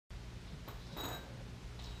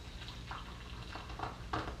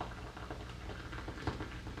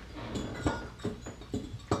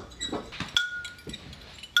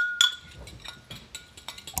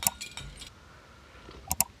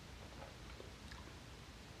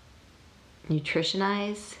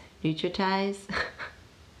nutritionize,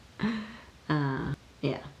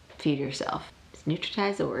 yeah, feed yourself. Is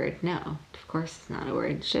nutritize a word? No, of course it's not a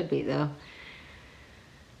word. It should be though.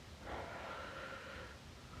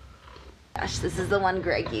 Gosh, this is the one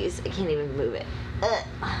Greg used. I can't even move it. Ugh.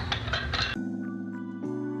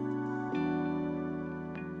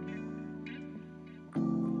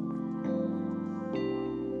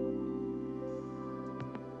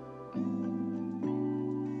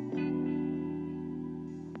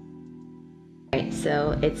 Alright,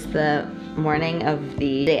 so it's the morning of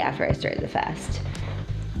the day after I started the fast.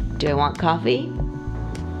 Do I want coffee?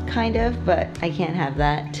 Kind of, but I can't have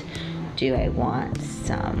that. Do I want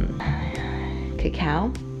some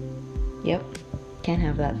cacao? Yep, can't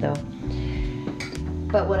have that though.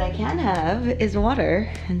 But what I can have is water,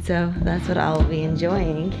 and so that's what I'll be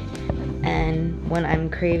enjoying. And when I'm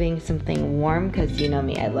craving something warm, because you know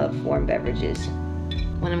me, I love warm beverages.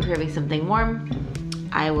 When I'm craving something warm,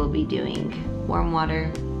 I will be doing warm water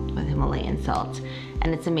with Himalayan salt.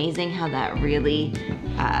 And it's amazing how that really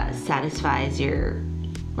satisfies your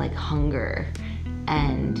like hunger.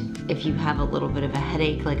 And if you have a little bit of a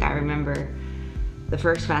headache, like I remember the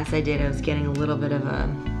first fast I did, I was getting a little bit of a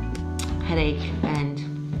headache, and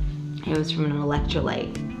it was from an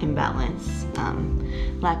electrolyte imbalance,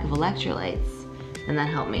 lack of electrolytes, and that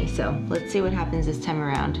helped me. So let's see what happens this time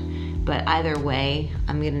around. But either way,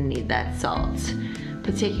 I'm gonna need that salt,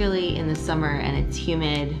 particularly in the summer and it's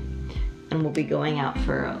humid and we'll be going out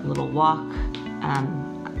for a little walk.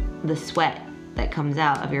 The sweat that comes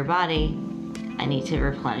out of your body, I need to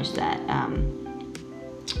replenish that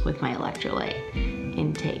with my electrolyte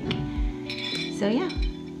intake. So yeah.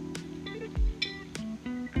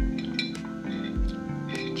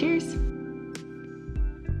 Cheers.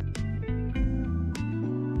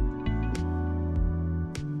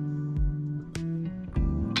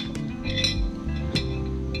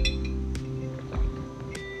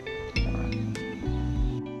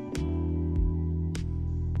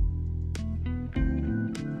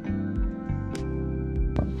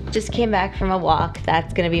 Just came back from a walk.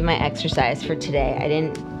 That's gonna be my exercise for today. I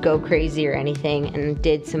didn't go crazy or anything, and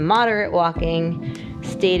did some moderate walking,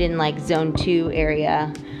 stayed in like zone 2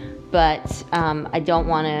 area, but I don't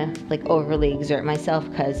wanna like overly exert myself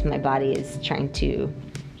because my body is trying to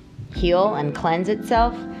heal and cleanse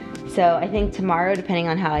itself. So I think tomorrow, depending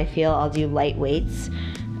on how I feel, I'll do light weights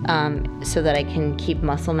so that I can keep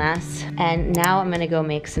muscle mass. And now I'm gonna go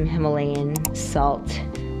make some Himalayan salt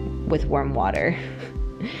with warm water.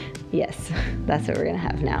 Yes, that's what we're gonna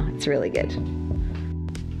have now. It's really good.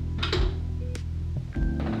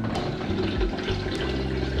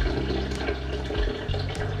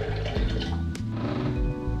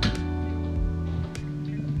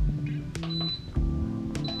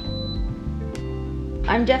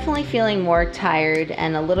 I'm definitely feeling more tired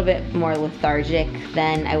and a little bit more lethargic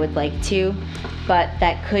than I would like to, but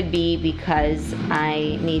that could be because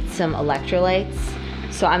I need some electrolytes.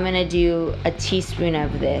 So I'm gonna do a teaspoon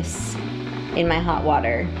of this in my hot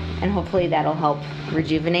water, and hopefully that'll help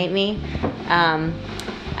rejuvenate me.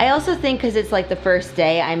 I also think because it's like the first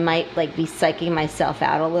day, I might like be psyching myself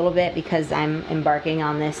out a little bit because I'm embarking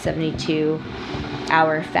on this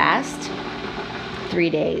 72-hour fast, 3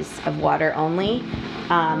 days of water only.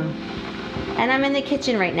 And I'm in the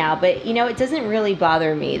kitchen right now, but you know, it doesn't really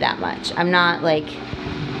bother me that much. I'm not like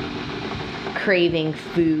craving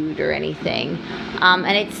food or anything.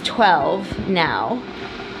 And it's 12 now.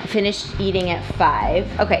 I finished eating at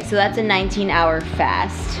 5. Okay, so that's a 19-hour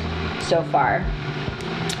fast so far.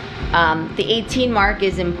 The 18 mark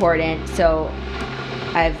is important, so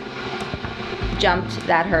I've jumped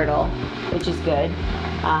that hurdle, which is good.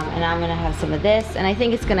 And I'm gonna have some of this, and I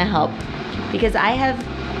think it's gonna help because I have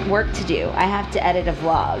work to do. I have to edit a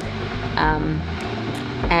vlog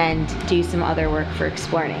and do some other work for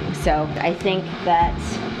Exploring. So I think that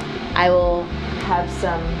I will have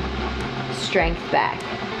some strength back.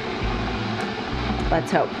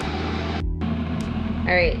 Let's hope.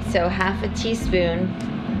 All right, so half a teaspoon.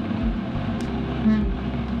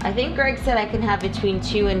 I think Greg said I can have between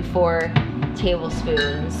 2 and 4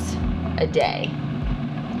 tablespoons a day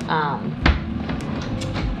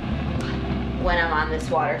when I'm on this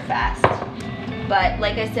water fast. But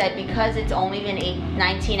like I said, because it's only been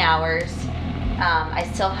 19 hours, I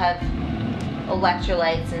still have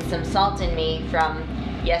electrolytes and some salt in me from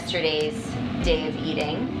yesterday's day of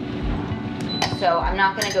eating. So I'm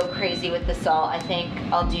not gonna go crazy with the salt. I think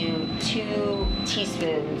I'll do 2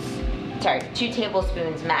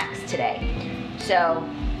 tablespoons max today. So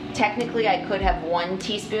technically I could have 1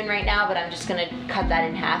 teaspoon right now, but I'm just gonna cut that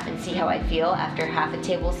in half and see how I feel after half a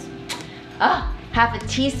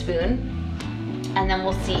teaspoon. and then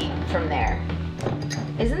we'll see from there.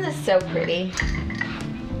 Isn't this so pretty?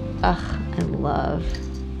 Ugh, I love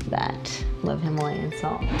that. Love Himalayan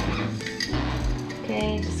salt.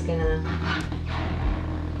 Okay, just gonna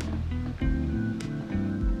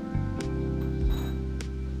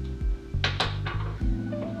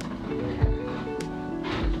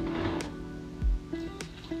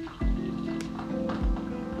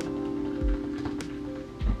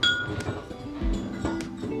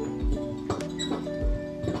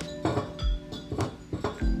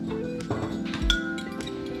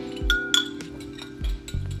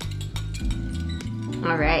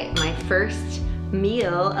all right, my first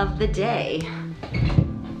meal of the day.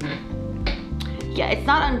 Yeah, it's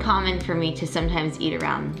not uncommon for me to sometimes eat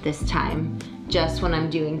around this time, just when I'm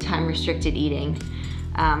doing time restricted eating.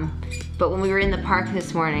 But when we were in the park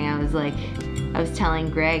this morning, I was telling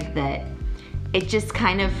Greg that it just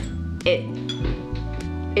kind of,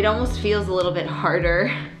 it almost feels a little bit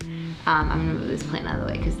harder. I'm gonna move this plant out of the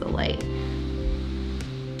way because the light.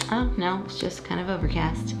 Oh no, it's just kind of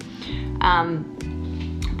overcast.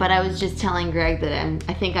 But I was just telling Greg that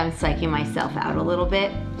I think I'm psyching myself out a little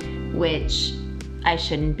bit, which I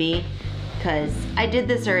shouldn't be, because I did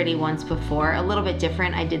this already once before, a little bit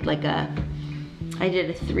different. I did a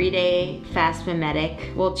 3-day fast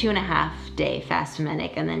mimetic, well, 2.5 day fast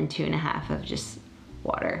mimetic, and then 2.5 of just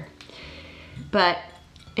water. But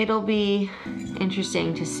it'll be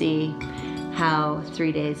interesting to see how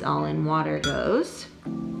 3 days all in water goes.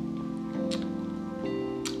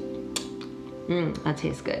 That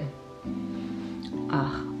tastes good.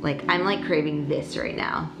 Like I'm like craving this right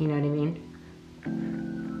now. You know what I mean?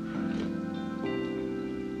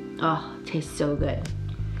 Oh, it tastes so good.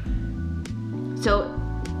 So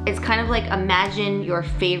it's kind of like, imagine your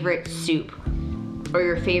favorite soup or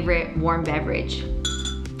your favorite warm beverage.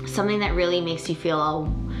 Something that really makes you feel all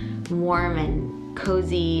warm and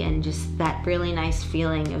cozy and just that really nice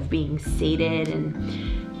feeling of being sated and,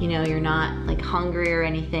 you know, you're not like hungry or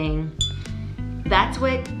anything. That's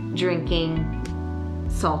what drinking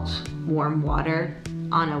salt warm water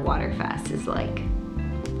on a water fast is like.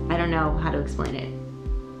 I don't know how to explain it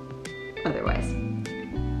otherwise.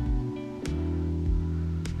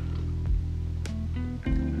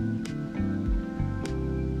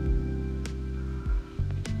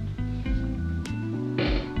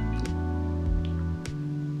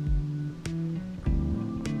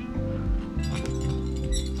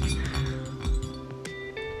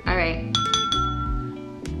 All right.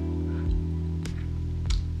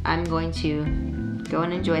 I'm going to go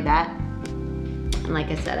and enjoy that. And like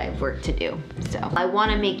I said, I have work to do. So I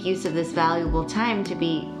want to make use of this valuable time to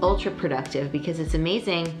be ultra productive, because it's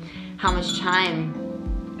amazing how much time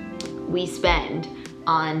we spend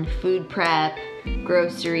on food prep,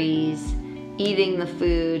 groceries, eating the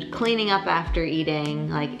food, cleaning up after eating.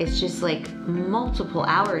 Like, it's just like multiple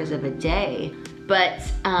hours of a day. But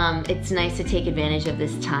it's nice to take advantage of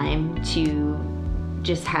this time to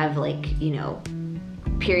just have, like, you know,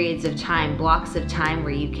 periods of time, blocks of time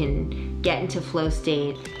where you can get into flow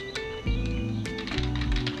state.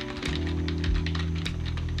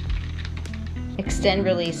 Extend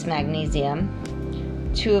release magnesium,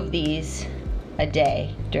 2 of these a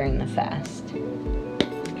day during the fast.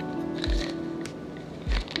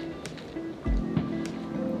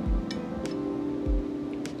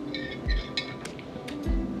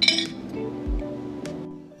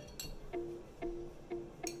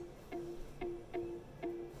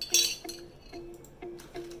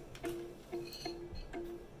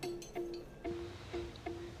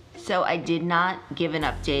 So I did not give an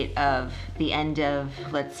update of the end of,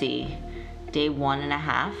 let's see, day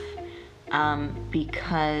 1.5,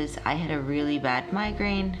 because I had a really bad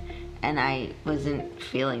migraine and I wasn't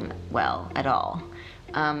feeling well at all.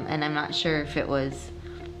 And I'm not sure if it was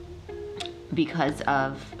because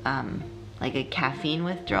of like a caffeine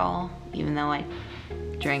withdrawal, even though I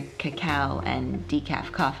drank cacao and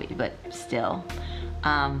decaf coffee, but still.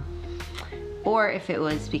 Or if it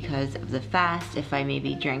was because of the fast, if I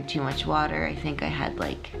maybe drank too much water. I think I had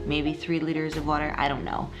like maybe 3 liters of water, I don't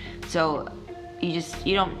know. So you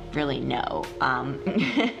don't really know.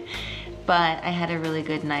 But I had a really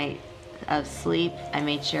good night of sleep. I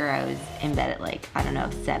made sure I was in bed at like, I don't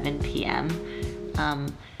know, 7 p.m.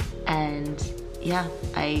 And yeah,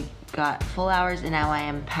 I got full hours and now I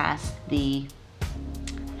am past the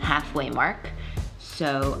halfway mark.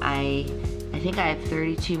 So I think I have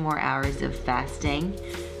 32 more hours of fasting.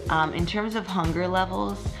 In terms of hunger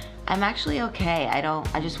levels, I'm actually okay.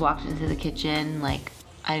 I just walked into the kitchen, like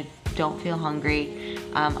I don't feel hungry.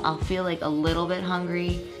 I'll feel like a little bit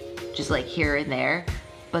hungry, just like here and there,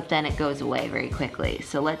 but then it goes away very quickly.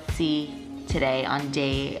 So let's see today on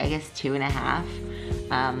day, I guess,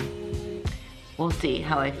 2.5. We'll see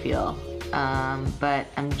how I feel. But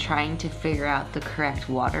I'm trying to figure out the correct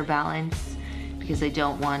water balance because I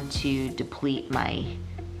don't want to deplete my,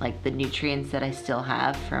 like, the nutrients that I still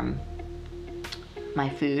have from my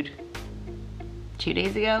food 2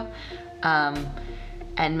 days ago.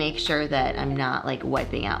 And make sure that I'm not like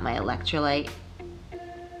wiping out my electrolyte.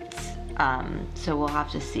 So we'll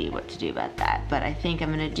have to see what to do about that. But I think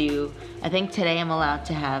I think today I'm allowed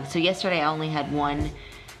to have, so yesterday I only had one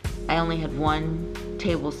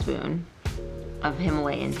tablespoon of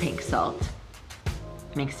Himalayan pink salt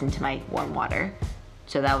mixed into my warm water.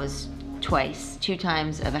 So that was 2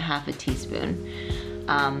 times of a half a teaspoon.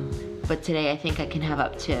 But today I think I can have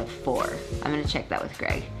up to 4. I'm gonna check that with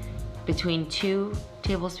Greg. Between 2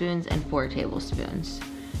 tablespoons and 4 tablespoons.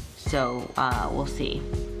 So we'll see.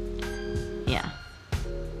 Yeah,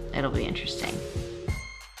 it'll be interesting.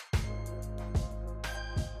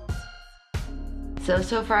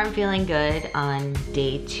 So far I'm feeling good on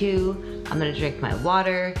day 2. I'm gonna drink my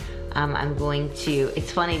water. I'm going to,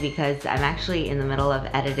 it's funny because I'm actually in the middle of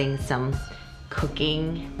editing some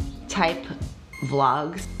cooking type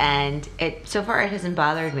vlogs, and so far it hasn't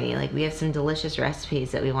bothered me. Like, we have some delicious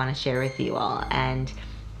recipes that we want to share with you all, and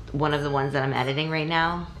one of the ones that I'm editing right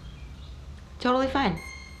now, totally fine.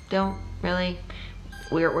 Don't really,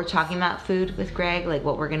 we're talking about food with Greg, like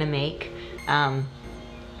what we're gonna make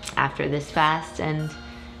after this fast, and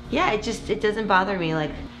yeah, it doesn't bother me.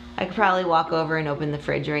 Like, I could probably walk over and open the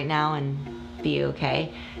fridge right now and be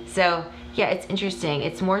okay. So yeah, it's interesting.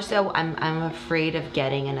 It's more so I'm afraid of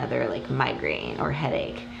getting another like migraine or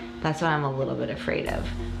headache. That's what I'm a little bit afraid of.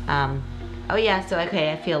 Oh yeah, so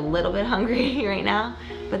okay, I feel a little bit hungry right now,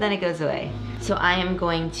 but then it goes away. So I am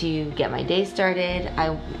going to get my day started.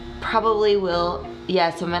 I probably will,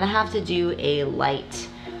 yeah, so I'm gonna have to do a light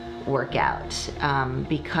workout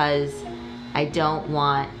because I don't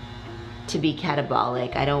want to be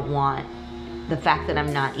catabolic. I don't want the fact that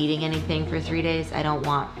I'm not eating anything for 3 days. I don't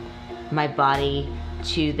want my body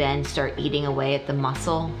to then start eating away at the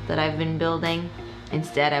muscle that I've been building.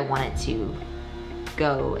 Instead, I want it to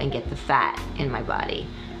go and get the fat in my body.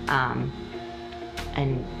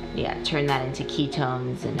 And yeah, turn that into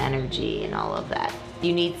ketones and energy and all of that.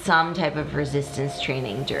 You need some type of resistance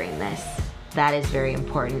training during this. That is very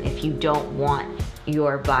important if you don't want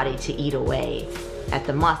your body to eat away at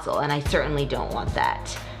the muscle, and I certainly don't want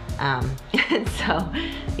that. So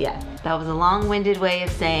yeah, that was a long-winded way of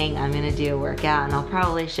saying I'm gonna do a workout, and I'll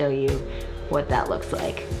probably show you what that looks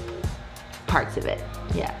like. Parts of it,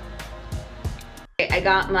 yeah. I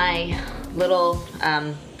got my little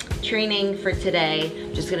training for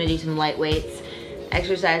today. Just gonna do some light weights.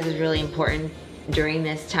 Exercise is really important during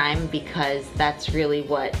this time because that's really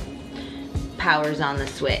what powers on the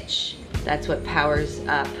switch. That's what powers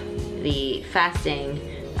up the fasting.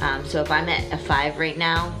 So if I'm at a 5 right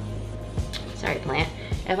now, sorry plant,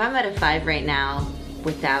 if I'm at a 5 right now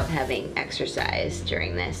without having exercise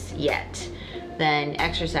during this yet, then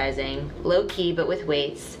exercising low key but with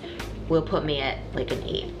weights will put me at like an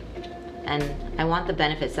 8. And I want the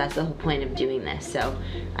benefits. That's the whole point of doing this. So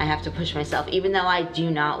I have to push myself, even though I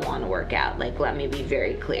do not want to work out. Like, let me be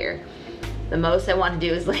very clear. The most I want to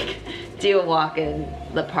do is like do a walk in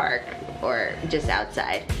the park or just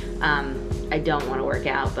outside. I don't want to work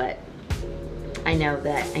out, but I know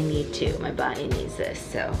that I need to. My body needs this.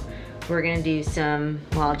 So we're gonna do some,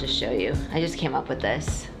 well, I'll just show you. I just came up with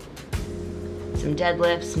this. Some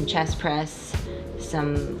deadlifts, some chest press,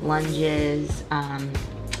 some lunges,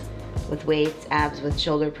 with weights, abs with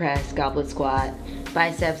shoulder press, goblet squat,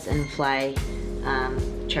 biceps, and fly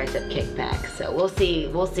tricep kick back. So we'll see.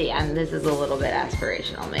 This is a little bit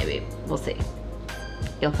aspirational, maybe. We'll see.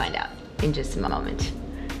 You'll find out in just a moment.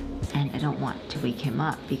 And I don't want to wake him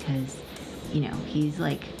up because, you know, he's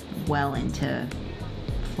like well into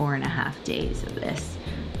 4.5 days of this.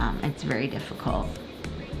 It's very difficult,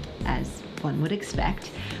 as one would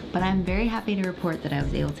expect, but I'm very happy to report that I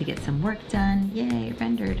was able to get some work done. Yay,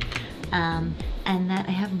 rendered. And that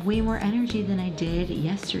I have way more energy than I did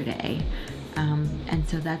yesterday. And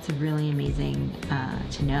so that's really amazing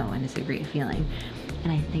to know, and it's a great feeling.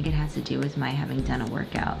 And I think it has to do with my having done a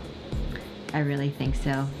workout. I really think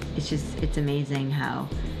so. It's amazing how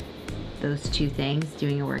those two things,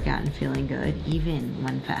 doing a workout and feeling good, even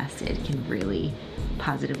when fasted, can really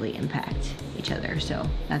positively impact each other. So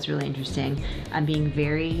that's really interesting. I'm being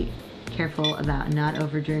very careful about not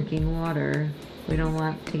over drinking water. We don't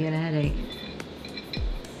want to get a headache.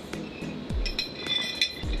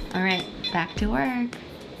 All right, back to work.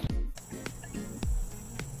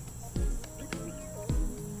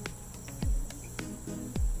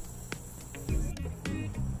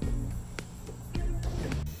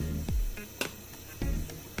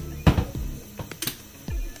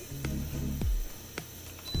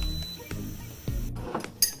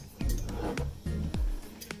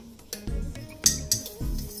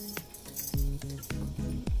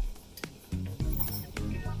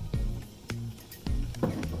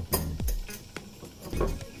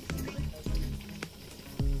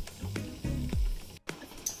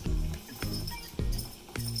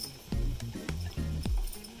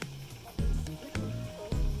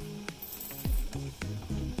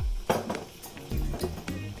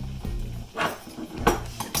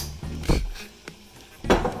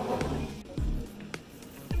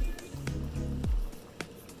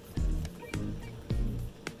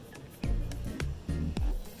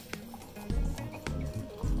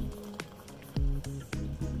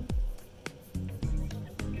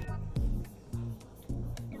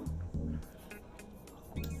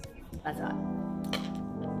 That's hot.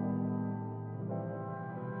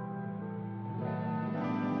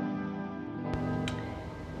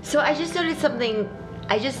 So I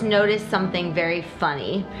just noticed something very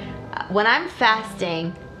funny. When I'm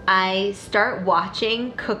fasting, I start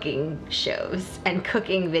watching cooking shows and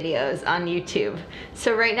cooking videos on YouTube.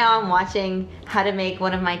 So right now I'm watching how to make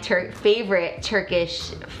one of my favorite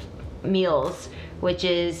Turkish meals, which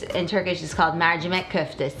is, in Turkish, is called mercimek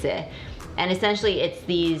köftesi. And essentially it's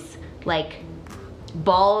these like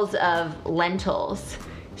balls of lentils.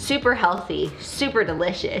 Super healthy, super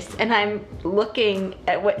delicious, and I'm looking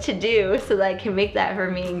at what to do so that I can make that for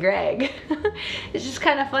me and Greg. It's just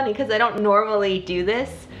kind of funny because I don't normally do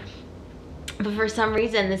this, but for some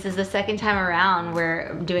reason this is the second time around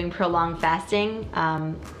we're doing prolonged fasting,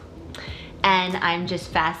 and I'm just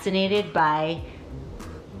fascinated by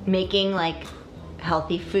making like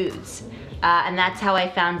healthy foods. And that's how I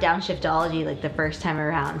found Downshiftology like the first time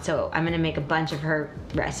around. So I'm gonna make a bunch of her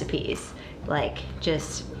recipes. Like,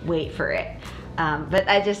 just wait for it. But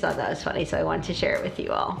I just thought that was funny, so I wanted to share it with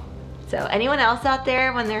you all. So anyone else out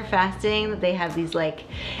there, when they're fasting, they have these like,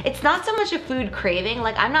 it's not so much a food craving,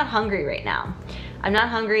 like I'm not hungry right now. I'm not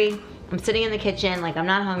hungry, I'm sitting in the kitchen, like I'm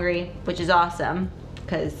not hungry, which is awesome,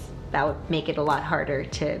 because that would make it a lot harder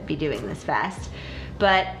to be doing this fast.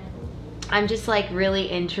 But I'm just like really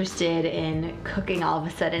interested in cooking all of a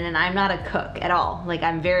sudden, and I'm not a cook at all. Like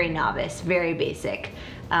I'm very novice, very basic.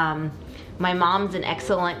 My mom's an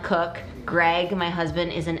excellent cook. Greg, my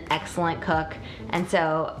husband, is an excellent cook. And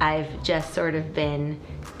so I've just sort of been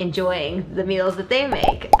enjoying the meals that they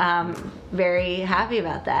make. Very happy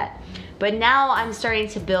about that. But now I'm starting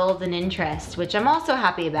to build an interest, which I'm also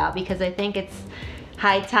happy about because I think it's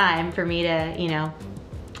high time for me to, you know,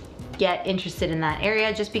 get interested in that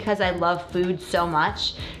area just because I love food so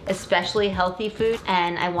much, especially healthy food,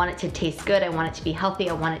 and I want it to taste good, I want it to be healthy,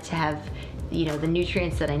 I want it to have, you know, the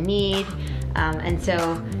nutrients that I need, and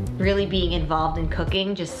so really being involved in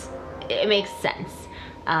cooking just, it makes sense.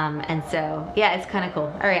 And so yeah, it's kind of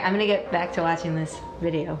cool. All right, I'm gonna get back to watching this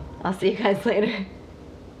video. I'll see you guys later.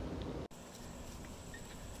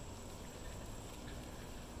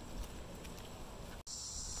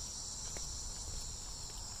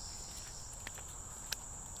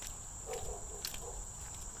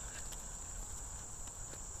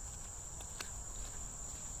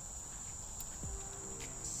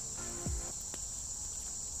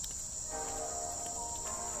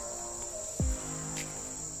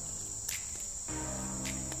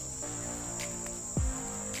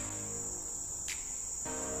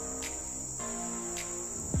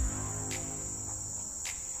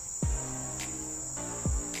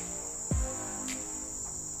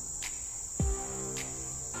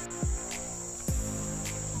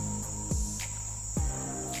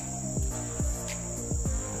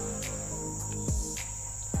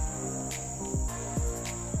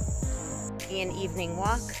 An evening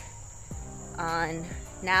walk on,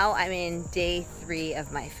 now I'm in day 3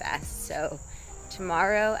 of my fast, so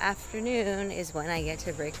tomorrow afternoon is when I get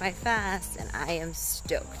to break my fast, and I am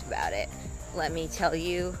stoked about it. Let me tell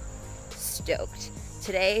you, stoked.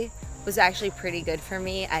 Today was actually pretty good for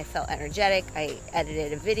me. I felt energetic, I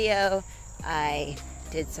edited a video, I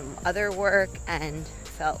did some other work and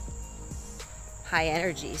felt high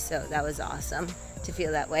energy, so that was awesome to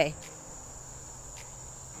feel that way.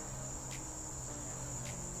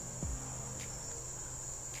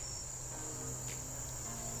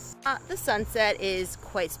 The sunset is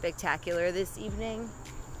quite spectacular this evening.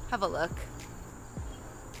 Have a look.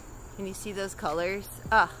 Can you see those colors?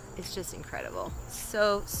 Ah, it's just incredible.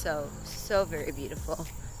 So very beautiful.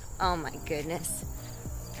 Oh my goodness.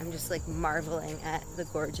 I'm just like marveling at the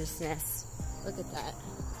gorgeousness. Look at that.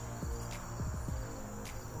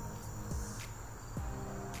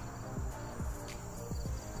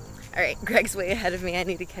 All right, Greg's way ahead of me. I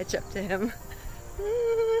need to catch up to him.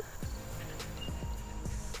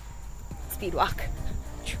 Speed walk.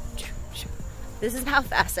 This is how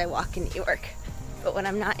fast I walk in New York. But when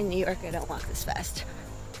I'm not in New York, I don't walk this fast.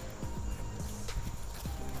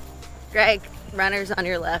 Greg, runners on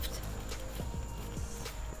your left.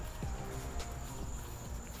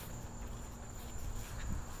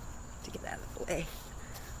 To get out of the way.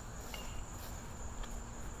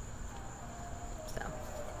 So.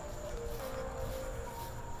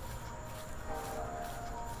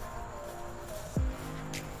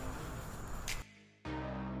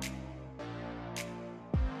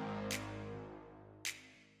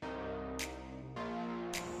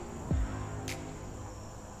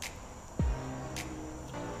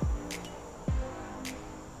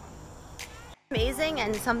 Amazing,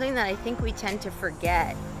 and something that I think we tend to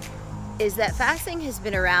forget is that fasting has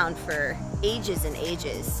been around for ages and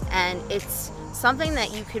ages, and it's something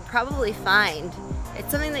that you could probably find,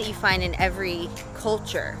 it's something that you find in every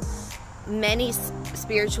culture. Many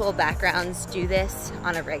spiritual backgrounds do this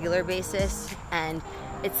on a regular basis, and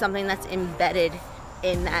it's something that's embedded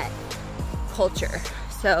in that culture.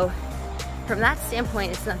 So from that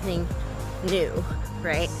standpoint, it's nothing new,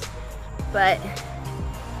 right? But,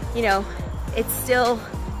 you know, it's still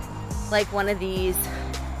like one of these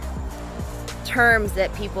terms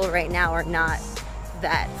that people right now are not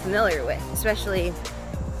that familiar with, especially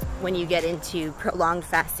when you get into prolonged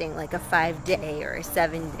fasting, like a 5-day or a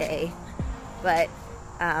 7-day. But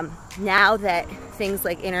now that things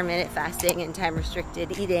like intermittent fasting and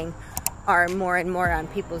time-restricted eating are more and more on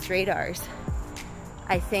people's radars,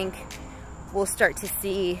 I think we'll start to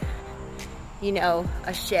see, you know,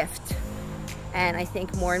 a shift. And I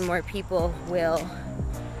think more and more people will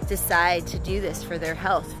decide to do this for their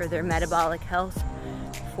health, for their metabolic health,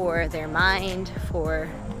 for their mind, for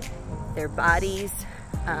their bodies.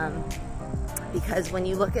 Because when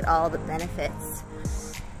you look at all the benefits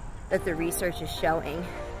that the research is showing,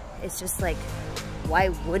 it's just like, why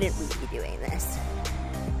wouldn't we be doing this?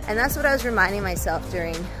 And that's what I was reminding myself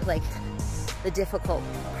during like the difficult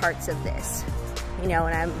parts of this. You know,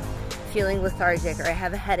 when I'm feeling lethargic, or I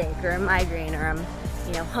have a headache, or a migraine, or I'm,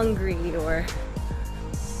 you know, hungry, or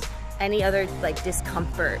any other like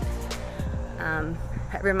discomfort,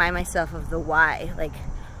 I remind myself of the why. Like,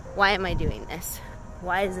 why am I doing this?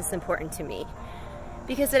 Why is this important to me?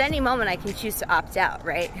 Because at any moment I can choose to opt out,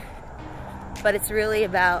 right? But it's really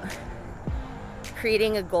about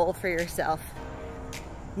creating a goal for yourself,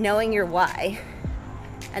 knowing your why,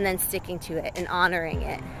 and then sticking to it and honoring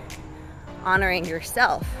it. Honoring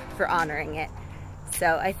yourself for honoring it.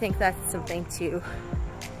 So I think that's something to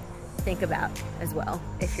think about as well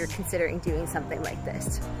if you're considering doing something like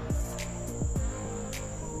this.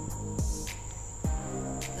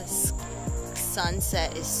 This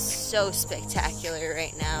sunset is so spectacular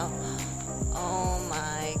right now. Oh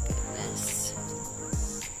my goodness.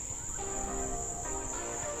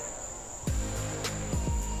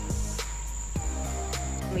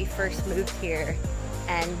 When we first moved here,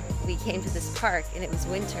 and we came to this park and it was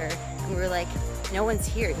winter, and we were like, no one's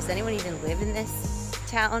here. Does anyone even live in this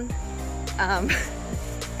town? And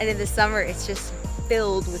in the summer, it's just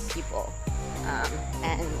filled with people.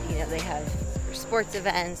 And you know, they have sports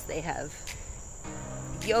events, they have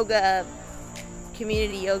yoga,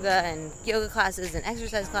 community yoga, and yoga classes and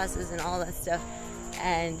exercise classes and all that stuff.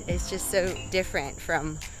 And it's just so different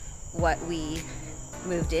from what we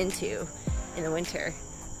moved into in the winter.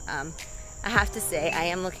 I have to say, I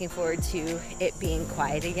am looking forward to it being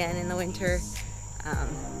quiet again in the winter,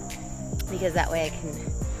 because that way I can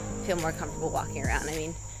feel more comfortable walking around. I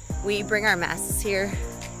mean, we bring our masks here,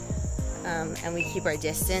 and we keep our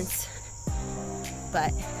distance,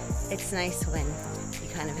 but it's nice when you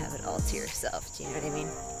kind of have it all to yourself. Do you know what I mean?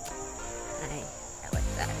 I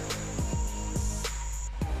like that.